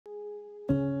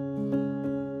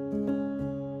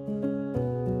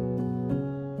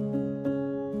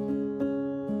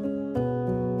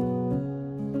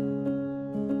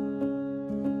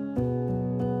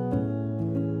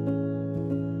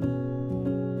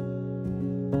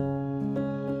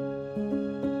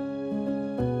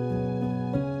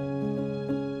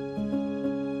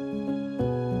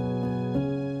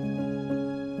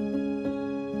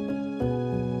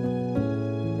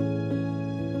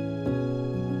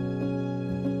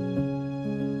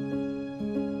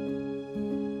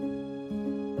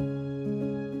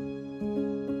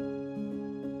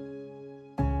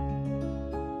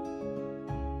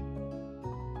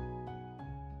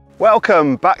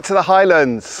Welcome back to the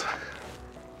Highlands.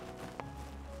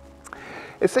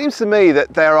 It seems to me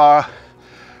that there are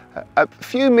a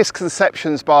few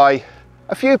misconceptions by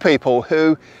a few people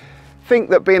who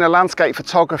think that being a landscape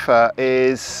photographer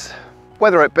is,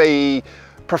 whether it be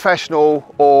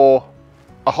professional or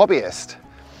a hobbyist,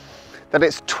 that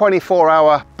it's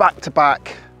 24-hour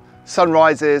back-to-back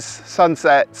sunrises,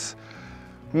 sunsets,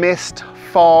 mist,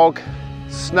 fog,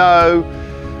 snow,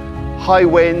 high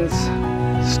winds,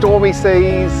 stormy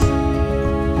seas.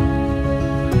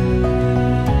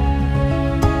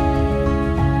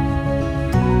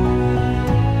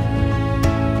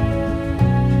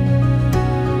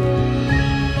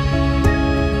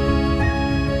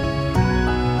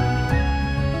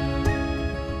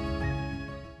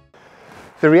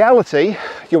 The reality,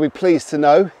 you'll be pleased to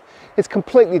know, is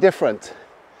completely different.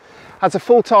 As a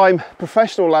full-time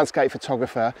professional landscape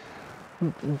photographer,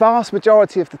 vast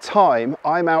majority of the time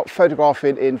I'm out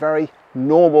photographing in very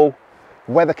normal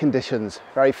weather conditions,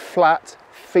 very flat,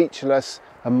 featureless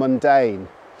and mundane.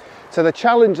 So the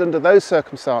challenge under those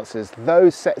circumstances,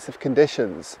 those sets of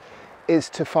conditions, is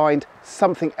to find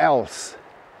something else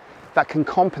that can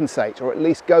compensate, or at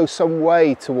least go some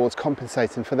way towards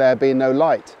compensating for there being no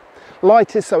light.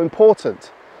 Light is so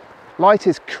important. Light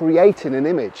is creating an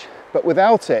image, but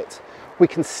without it we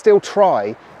can still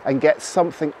try and get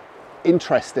something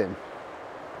interesting.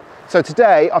 So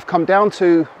today I've come down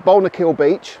to Balnakiel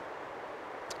beach,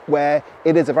 where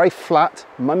it is a very flat,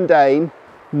 mundane,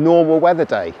 normal weather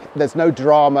day. There's no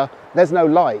drama, there's no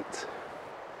light.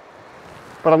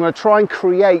 But I'm going to try and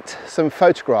create some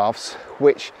photographs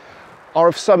which are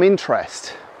of some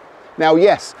interest. Now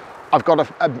yes, I've got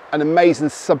an amazing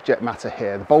subject matter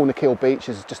here. The Balnakiel beach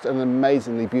is just an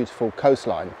amazingly beautiful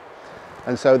coastline.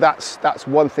 And so that's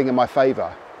one thing in my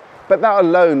favour. But that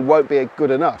alone won't be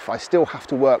good enough. I still have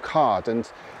to work hard, and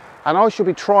I shall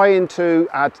be trying to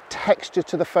add texture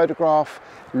to the photograph,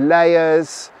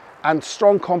 layers and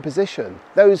strong composition.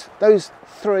 Those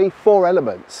 3-4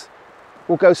 elements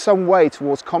will go some way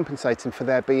towards compensating for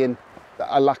there being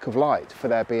a lack of light, for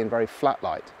there being very flat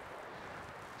light.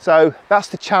 So that's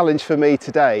the challenge for me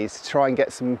today, is to try and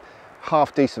get some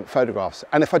half decent photographs.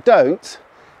 And if I don't,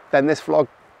 then this vlog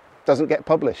doesn't get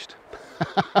published.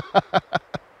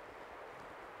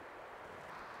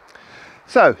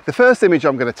 So the first image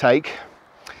I'm going to take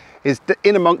is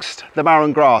in amongst the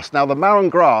marron grass. Now the marron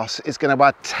grass is going to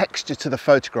add texture to the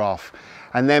photograph,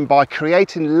 and then by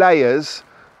creating layers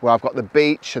where I've got the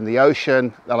beach and the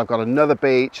ocean, then I've got another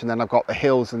beach, and then I've got the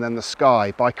hills and then the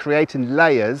sky. By creating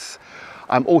layers,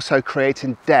 I'm also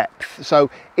creating depth. So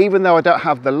even though I don't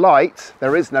have the light,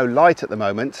 there is no light at the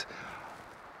moment,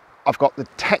 I've got the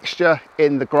texture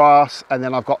in the grass, and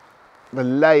then I've got the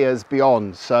layers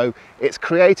beyond. So it's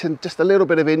creating just a little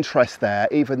bit of interest there,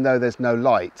 even though there's no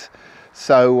light.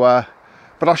 So,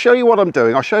 but I'll show you what I'm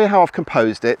doing. I'll show you how I've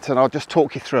composed it, and I'll just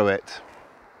talk you through it.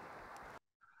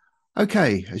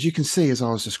 Okay, as you can see, as I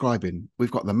was describing,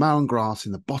 we've got the marron grass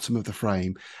in the bottom of the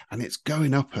frame, and it's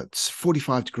going up at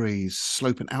 45 degrees,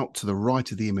 sloping out to the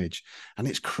right of the image, and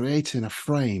it's creating a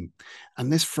frame. And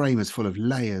this frame is full of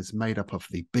layers made up of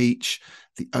the beach,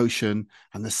 the ocean,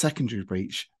 and the secondary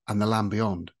beach, and the land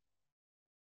beyond.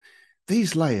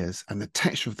 These layers and the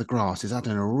texture of the grass is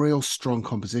adding a real strong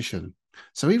composition.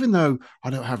 So even though I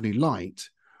don't have any light,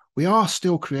 we are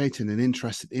still creating an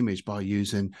interesting image by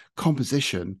using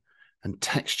composition and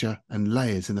texture and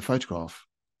layers in the photograph.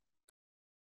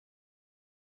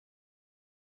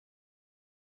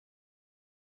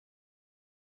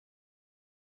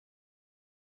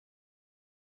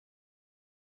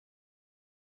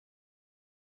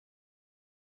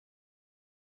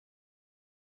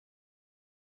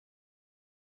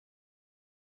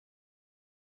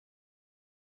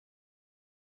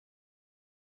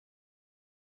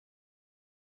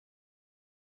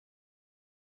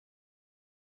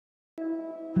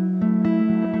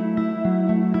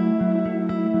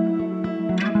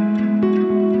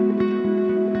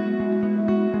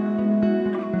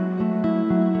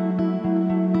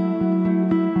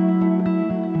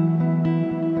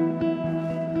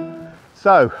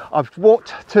 So I've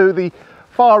walked to the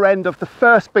far end of the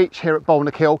first beach here at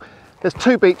Balnakiel. There's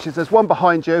two beaches, there's one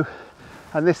behind you,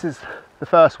 and this is the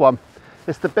first one.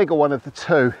 It's the bigger one of the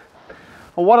two.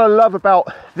 And what I love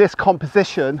about this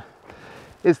composition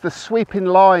is the sweeping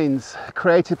lines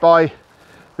created by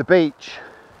the beach.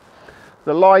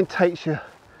 The line takes you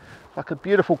like a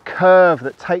beautiful curve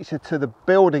that takes you to the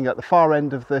building at the far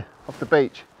end of the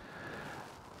beach.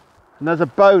 And as a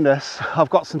bonus, I've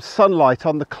got some sunlight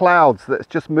on the clouds that's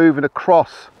just moving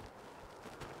across.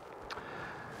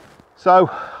 So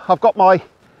I've got my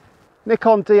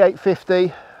Nikon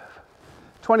D850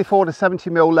 24 to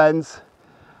 70mm lens,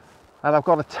 and I've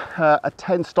got a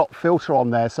 10-stop filter on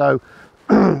there, so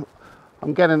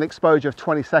I'm getting an exposure of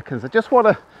 20 seconds. I just want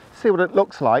to see what it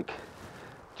looks like,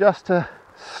 just to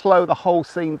slow the whole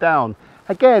scene down.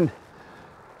 Again,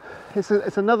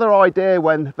 it's another idea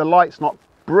when the light's not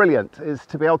brilliant, is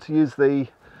to be able to use the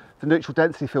neutral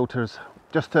density filters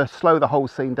just to slow the whole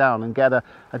scene down and get a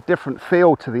different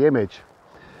feel to the image.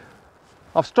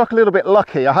 I've struck a little bit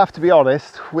lucky, I have to be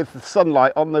honest, with the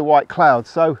sunlight on the white clouds,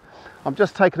 so I'm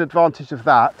just taking advantage of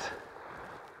that.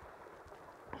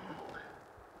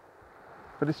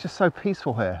 But it's just so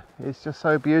peaceful here, it's just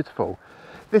so beautiful.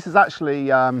 This is actually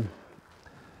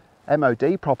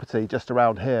MOD property just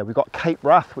around here. We've got Cape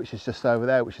Wrath, which is just over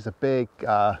there, which is a big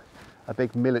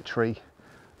military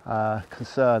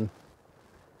concern.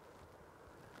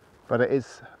 But it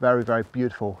is very, very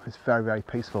beautiful. It's very, very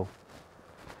peaceful.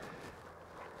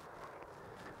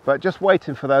 But just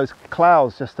waiting for those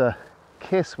clouds just to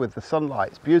kiss with the sunlight.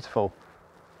 It's beautiful.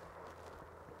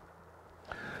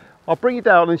 I'll bring you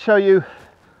down and show you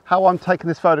how I'm taking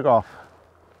this photograph.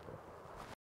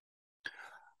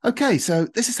 Okay, so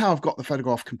this is how I've got the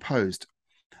photograph composed.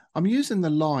 I'm using the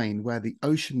line where the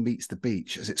ocean meets the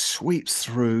beach as it sweeps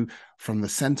through from the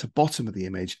center bottom of the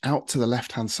image out to the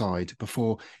left-hand side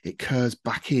before it curves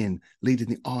back in, leading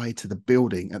the eye to the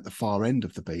building at the far end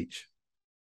of the beach.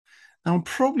 Now, I'm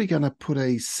probably going to put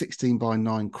a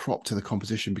 16:9 crop to the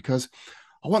composition because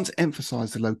I want to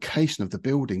emphasize the location of the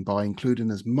building by including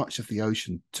as much of the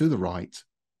ocean to the right.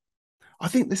 I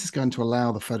think this is going to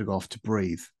allow the photograph to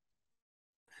breathe.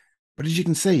 But as you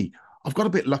can see, I've got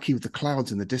a bit lucky with the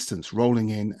clouds in the distance rolling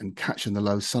in and catching the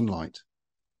low sunlight.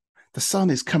 The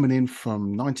sun is coming in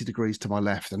from 90 degrees to my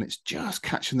left and it's just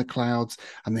catching the clouds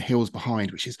and the hills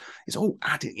behind, which is all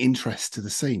adding interest to the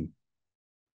scene.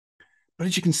 But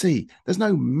as you can see, there's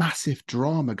no massive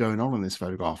drama going on in this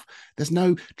photograph. There's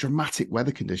no dramatic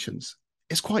weather conditions.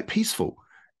 It's quite peaceful.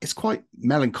 It's quite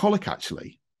melancholic,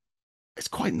 actually. It's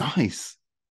quite nice.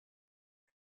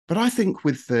 But I think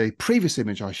with the previous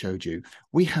image I showed you,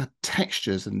 we had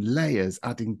textures and layers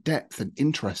adding depth and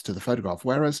interest to the photograph.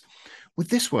 Whereas with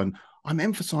this one, I'm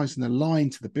emphasizing the line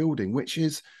to the building, which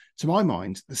is, to my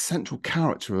mind, the central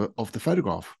character of the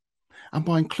photograph. And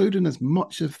by including as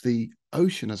much of the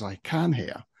ocean as I can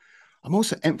here, I'm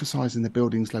also emphasizing the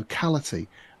building's locality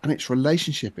and its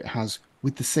relationship it has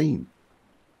with the scene.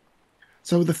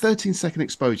 So with a 13-second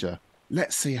exposure,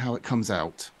 let's see how it comes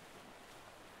out.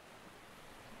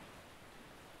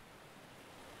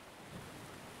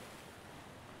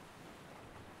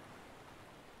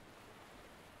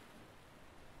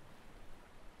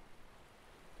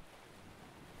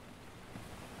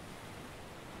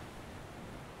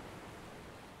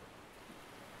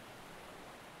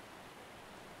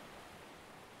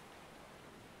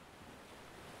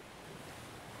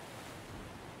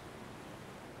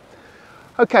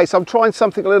 Okay, so I'm trying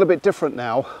something a little bit different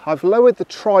now. I've lowered the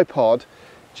tripod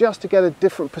just to get a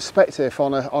different perspective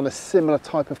on a similar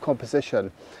type of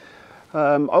composition.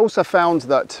 I also found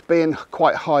that being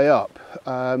quite high up,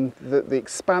 the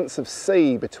expanse of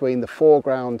sea between the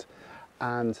foreground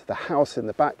and the house in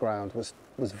the background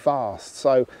was vast.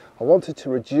 So I wanted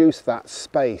to reduce that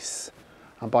space,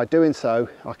 and by doing so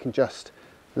I can just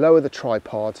lower the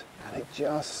tripod and it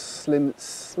just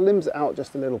slims it out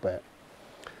just a little bit.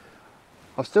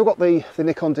 I've still got the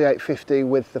Nikon D850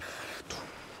 with the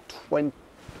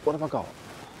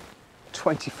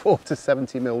 24 to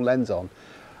 70mm lens on,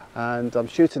 and I'm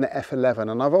shooting at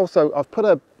f11, and I've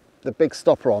put the big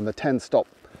stopper on, the 10-stop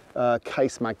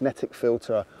case magnetic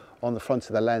filter on the front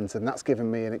of the lens, and that's given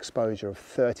me an exposure of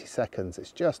 30 seconds.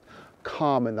 It's just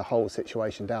calming the whole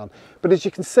situation down. But as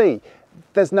you can see,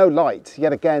 there's no light.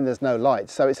 Yet again, there's no light.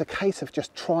 So it's a case of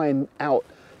just trying out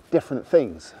different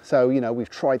things. So, you know, we've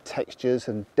tried textures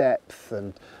and depth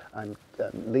and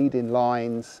leading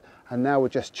lines, and now we're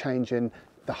just changing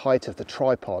the height of the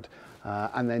tripod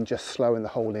and then just slowing the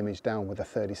whole image down with a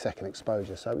 30-second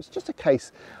exposure. So it's just a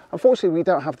case, unfortunately we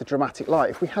don't have the dramatic light.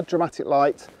 If we had dramatic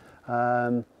light,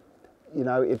 you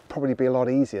know, it'd probably be a lot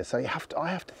easier. So I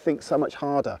have to think so much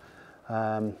harder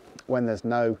when there's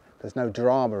no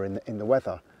drama in the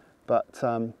weather. But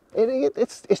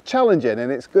it's challenging,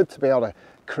 and it's good to be able to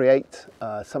create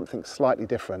something slightly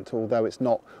different, although it's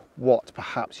not what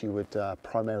perhaps you would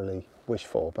primarily wish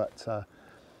for. But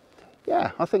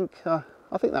yeah, I think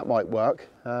that might work.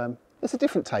 It's a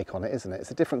different take on it, isn't it?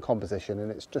 It's a different composition,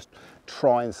 and it's just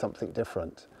trying something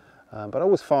different. But I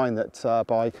always find that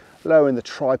by lowering the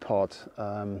tripod,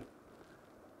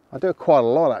 I do quite a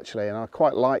lot actually, and I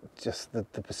quite like just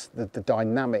the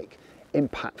dynamic,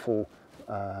 impactful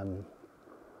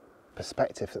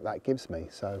perspective that gives me.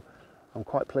 So I'm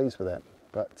quite pleased with it.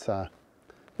 But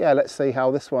yeah, let's see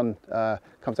how this one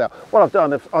comes out. What I've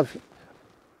done,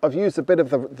 I've used a bit of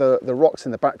the rocks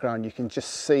in the background. You can just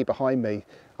see behind me.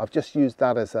 I've just used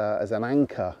that as an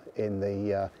anchor in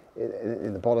the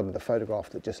bottom of the photograph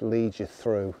that just leads you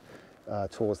through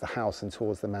towards the house and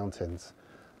towards the mountains.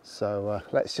 So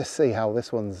let's just see how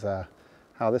this one's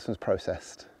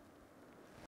processed.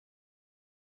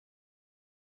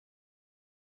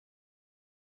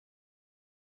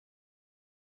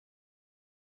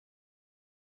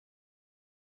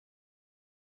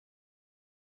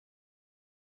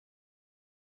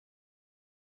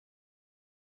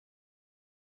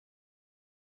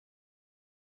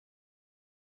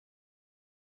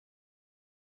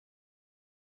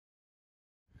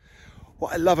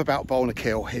 What I love about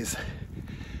Balnakiel is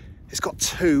it's got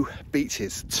two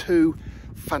beaches, two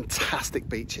fantastic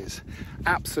beaches,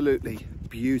 absolutely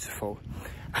beautiful.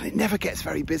 And it never gets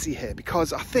very busy here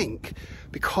because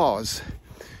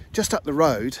just up the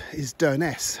road is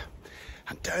Durness.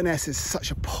 And Durness is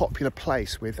such a popular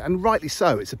place and rightly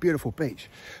so, it's a beautiful beach.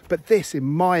 But this, in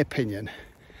my opinion,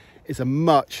 is a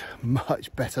much,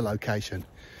 much better location.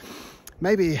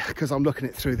 Maybe because I'm looking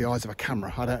at it through the eyes of a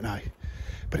camera, I don't know.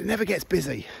 But it never gets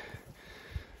busy.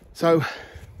 So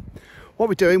what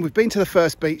we're doing, we've been to the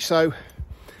first beach, so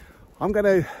I'm going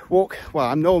to walk, well,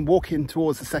 I'm walking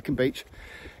towards the second beach.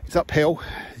 It's uphill,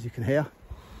 as you can hear.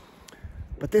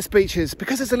 But this beach is,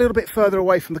 because it's a little bit further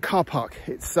away from the car park,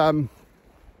 it's a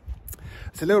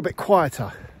little bit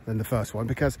quieter than the first one,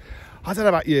 because I don't know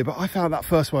about you, but I found that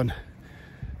first one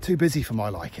too busy for my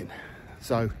liking.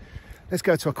 So let's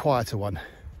go to a quieter one.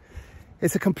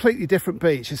 It's a completely different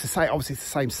beach. It's the same, obviously it's the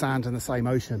same sand and the same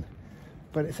ocean,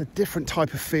 but it's a different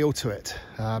type of feel to it.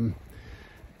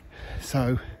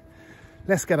 So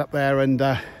let's get up there and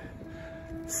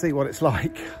see what it's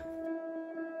like.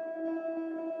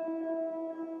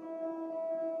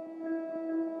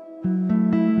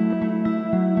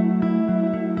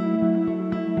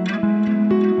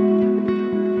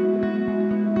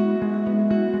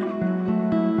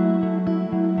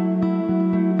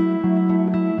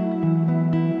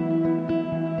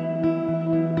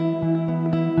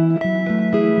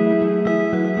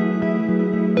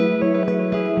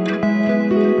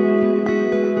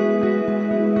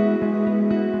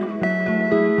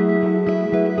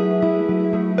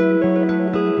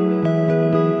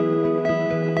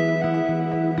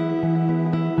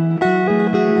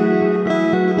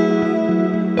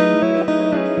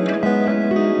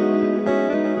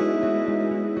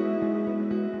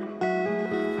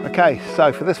 Okay,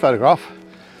 so for this photograph,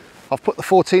 I've put the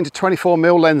 14 to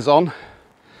 24mm lens on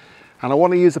and I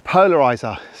want to use a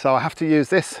polarizer. So I have to use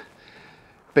this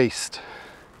beast.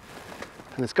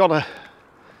 And it's got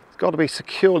to be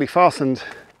securely fastened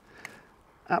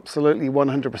absolutely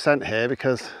 100% here,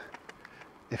 because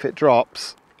if it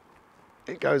drops,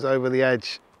 it goes over the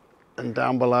edge and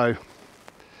down below.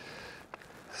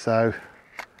 So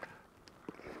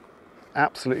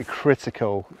absolutely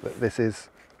critical that this is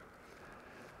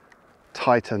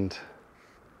tightened.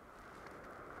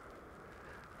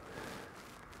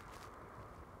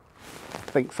 I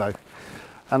think so.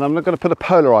 And I'm going to put a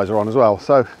polarizer on as well.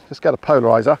 So just get a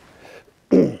polarizer.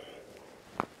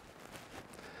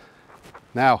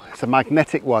 Now it's a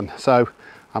magnetic one, so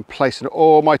I'm placing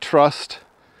all my trust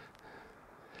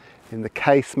in the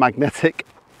Case magnetic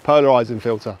polarizing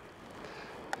filter.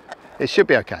 It should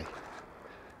be okay.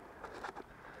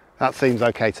 That seems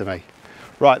okay to me.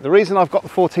 Right, the reason I've got the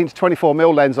 14 to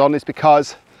 24mm lens on is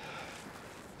because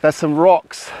there's some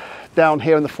rocks down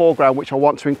here in the foreground which I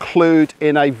want to include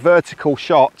in a vertical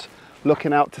shot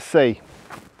looking out to sea.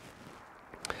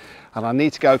 And I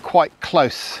need to go quite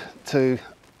close to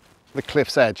the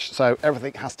cliff's edge, so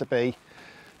everything has to be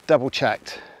double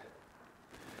checked.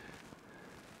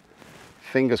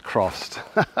 Fingers crossed.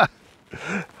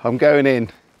 I'm going in.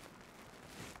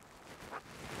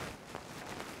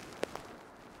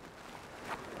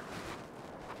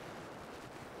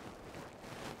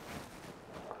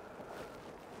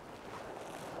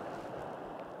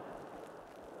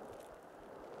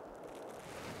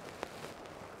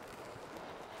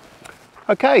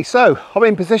 Okay, so I'm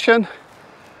in position.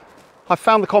 I've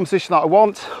found the composition that I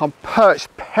want. I'm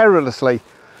perched perilously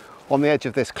on the edge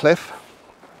of this cliff.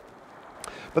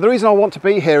 But the reason I want to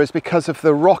be here is because of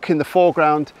the rock in the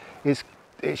foreground, its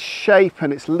shape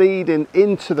and its leading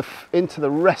into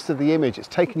the rest of the image. It's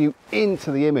taking you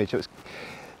into the image. So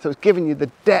it's giving you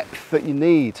the depth that you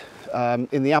need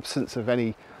in the absence of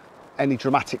any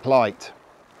dramatic light.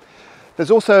 There's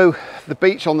also the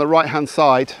beach on the right hand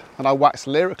side, and I waxed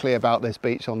lyrically about this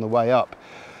beach on the way up,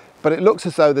 but it looks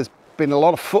as though there's been a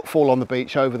lot of footfall on the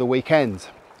beach over the weekend,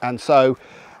 and so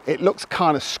it looks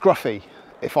kind of scruffy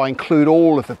if I include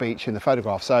all of the beach in the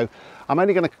photograph. So I'm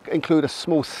only going to include a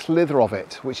small slither of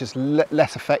it, which is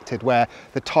less affected, where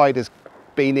the tide has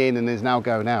been in and is now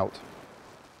going out.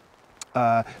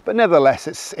 But nevertheless,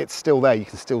 it's still there. You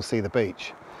can still see the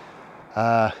beach.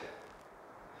 But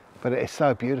it is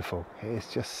so beautiful. It is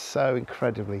just so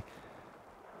incredibly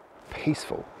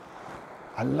peaceful.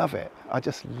 I love it. I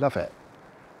just love it.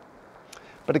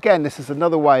 But again, this is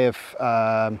another way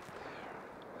of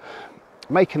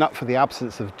making up for the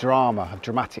absence of drama, of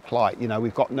dramatic light. You know,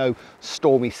 we've got no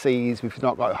stormy seas, we've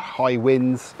not got high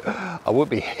winds. I would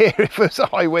be here if it was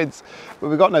high winds, but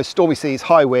we've got no stormy seas,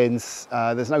 high winds,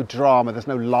 there's no drama, there's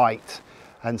no light.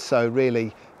 And so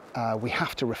really, we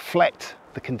have to reflect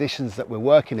the conditions that we're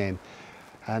working in,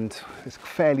 and it's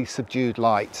fairly subdued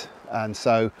light. And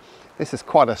so this is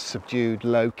quite a subdued,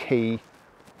 low-key,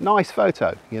 nice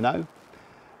photo, you know.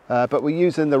 But we're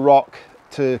using the rock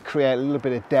to create a little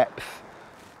bit of depth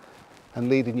and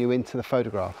leading you into the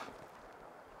photograph.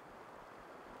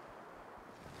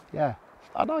 Yeah,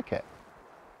 I like it.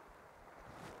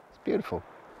 It's beautiful.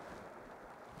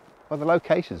 Well, the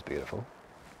location's beautiful.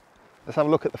 Let's have a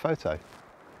look at the photo.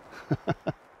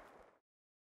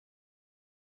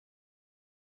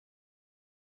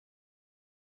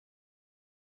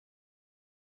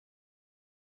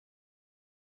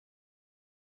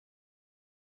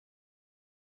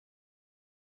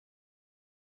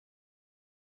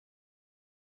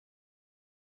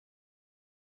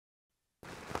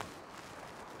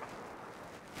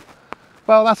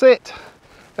 Well, that's it.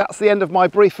 That's the end of my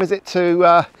brief visit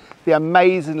to the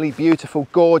amazingly beautiful,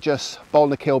 gorgeous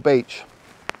Balnakiel beach.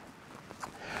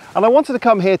 And I wanted to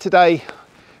come here today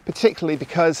particularly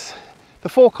because the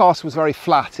forecast was very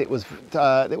flat. It was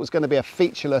going to be a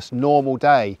featureless, normal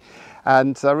day.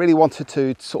 And I really wanted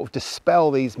to sort of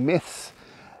dispel these myths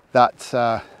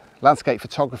that landscape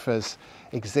photographers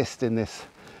exist in this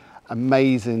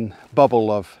amazing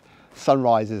bubble of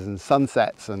sunrises and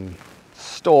sunsets and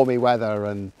stormy weather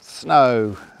and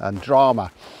snow and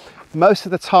drama. Most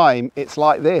of the time it's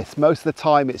like this. Most of the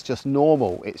time it's just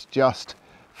normal. It's just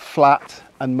flat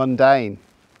and mundane.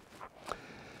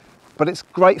 But it's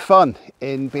great fun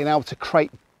in being able to create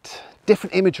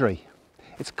different imagery.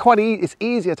 It's it's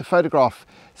easier to photograph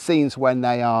scenes when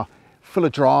they are full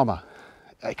of drama,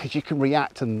 because you can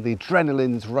react and the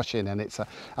adrenaline's rushing and it's a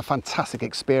fantastic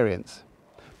experience.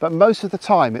 But most of the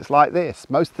time it's like this.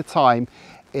 Most of the time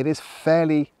it is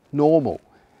fairly normal,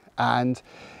 and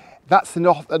that's an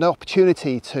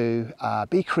opportunity to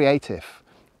be creative,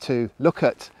 to look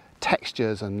at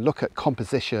textures and look at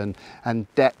composition and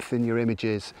depth in your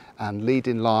images and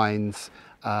leading lines,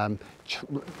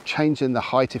 changing the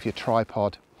height of your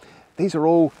tripod. These are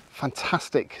all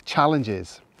fantastic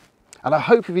challenges, and I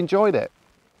hope you've enjoyed it.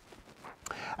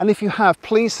 And if you have,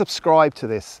 please subscribe to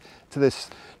this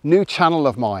new channel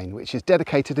of mine, which is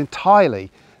dedicated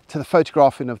entirely to the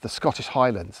photographing of the Scottish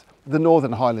Highlands, the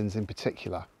Northern Highlands in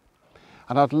particular.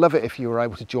 And I'd love it if you were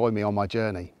able to join me on my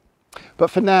journey. But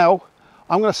for now,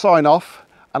 I'm going to sign off,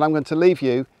 and I'm going to leave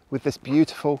you with this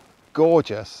beautiful,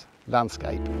 gorgeous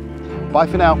landscape. Bye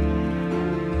for now.